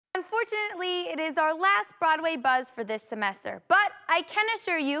Unfortunately, it is our last Broadway buzz for this semester, but I can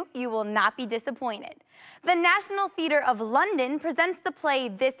assure you, you will not be disappointed. The National Theatre of London presents the play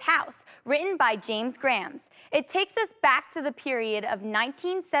This House, written by James Grahams. It takes us back to the period of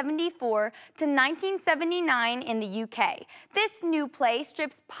 1974 to 1979 in the UK. This new play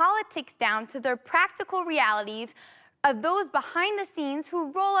strips politics down to their practical realities of those behind the scenes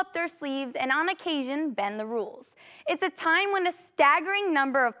who roll up their sleeves and on occasion bend the rules. It's a time when a staggering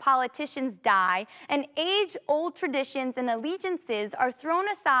number of politicians die and age-old traditions and allegiances are thrown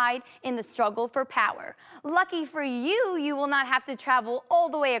aside in the struggle for power. Lucky for you, you will not have to travel all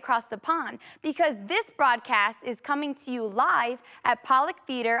the way across the pond because this broadcast is coming to you live at Pollock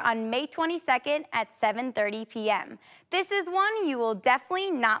Theater on May 22nd at 7:30 p.m. This is one you will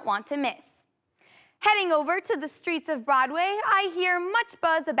definitely not want to miss. Heading over to the streets of Broadway, I hear much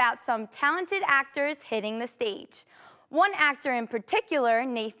buzz about some talented actors hitting the stage. One actor in particular,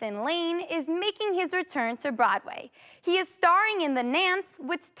 Nathan Lane, is making his return to Broadway. He is starring in The Nance,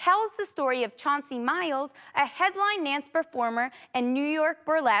 which tells the story of Chauncey Miles, a headline Nance performer and New York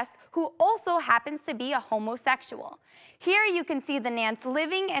burlesque who also happens to be a homosexual. Here you can see the Nance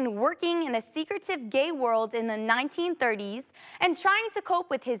living and working in a secretive gay world in the 1930s and trying to cope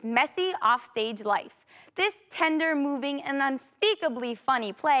with his messy offstage life. This tender, moving, and unspeakably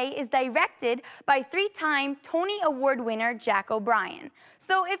funny play is directed by three-time Tony Award winner Jack O'Brien.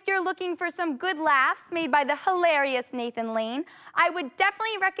 So if you're looking for some good laughs made by the hilarious Nathan Lane, I would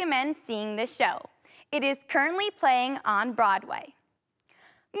definitely recommend seeing this show. It is currently playing on Broadway.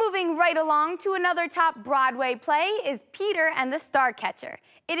 Moving right along to another top Broadway play is Peter and the Starcatcher.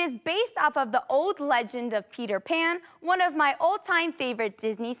 It is based off of the old legend of Peter Pan, one of my all-time favorite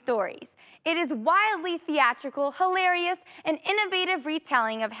Disney stories. It is wildly theatrical, hilarious, and innovative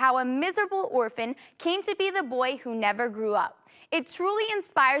retelling of how a miserable orphan came to be the boy who never grew up. It truly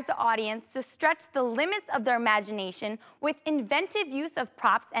inspires the audience to stretch the limits of their imagination with inventive use of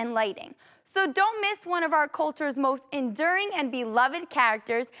props and lighting. So don't miss one of our culture's most enduring and beloved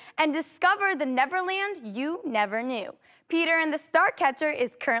characters and discover the Neverland you never knew. Peter and the Starcatcher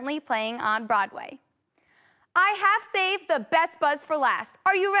is currently playing on Broadway. I have saved the best buzz for last.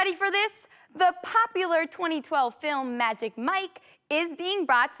 Are you ready for this? The popular 2012 film Magic Mike is being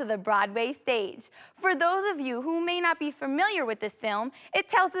brought to the Broadway stage. For those of you who may not be familiar with this film, it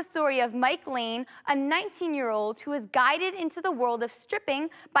tells the story of Mike Lane, a 19-year-old who is guided into the world of stripping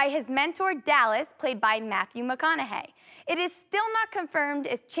by his mentor Dallas, played by Matthew McConaughey. It is still not confirmed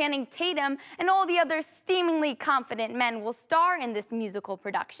if Channing Tatum and all the other seemingly confident men will star in this musical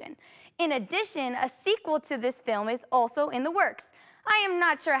production. In addition, a sequel to this film is also in the works. I am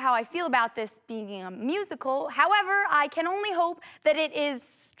not sure how I feel about this being a musical. However, I can only hope that it is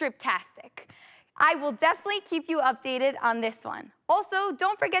striptastic. I will definitely keep you updated on this one. Also,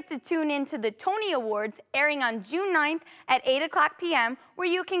 don't forget to tune in to the Tony Awards airing on June 9th at 8:00 p.m. where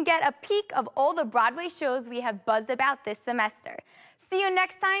you can get a peek of all the Broadway shows we have buzzed about this semester. See you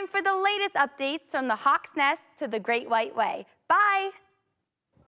next time for the latest updates from the Hawk's Nest to the Great White Way. Bye!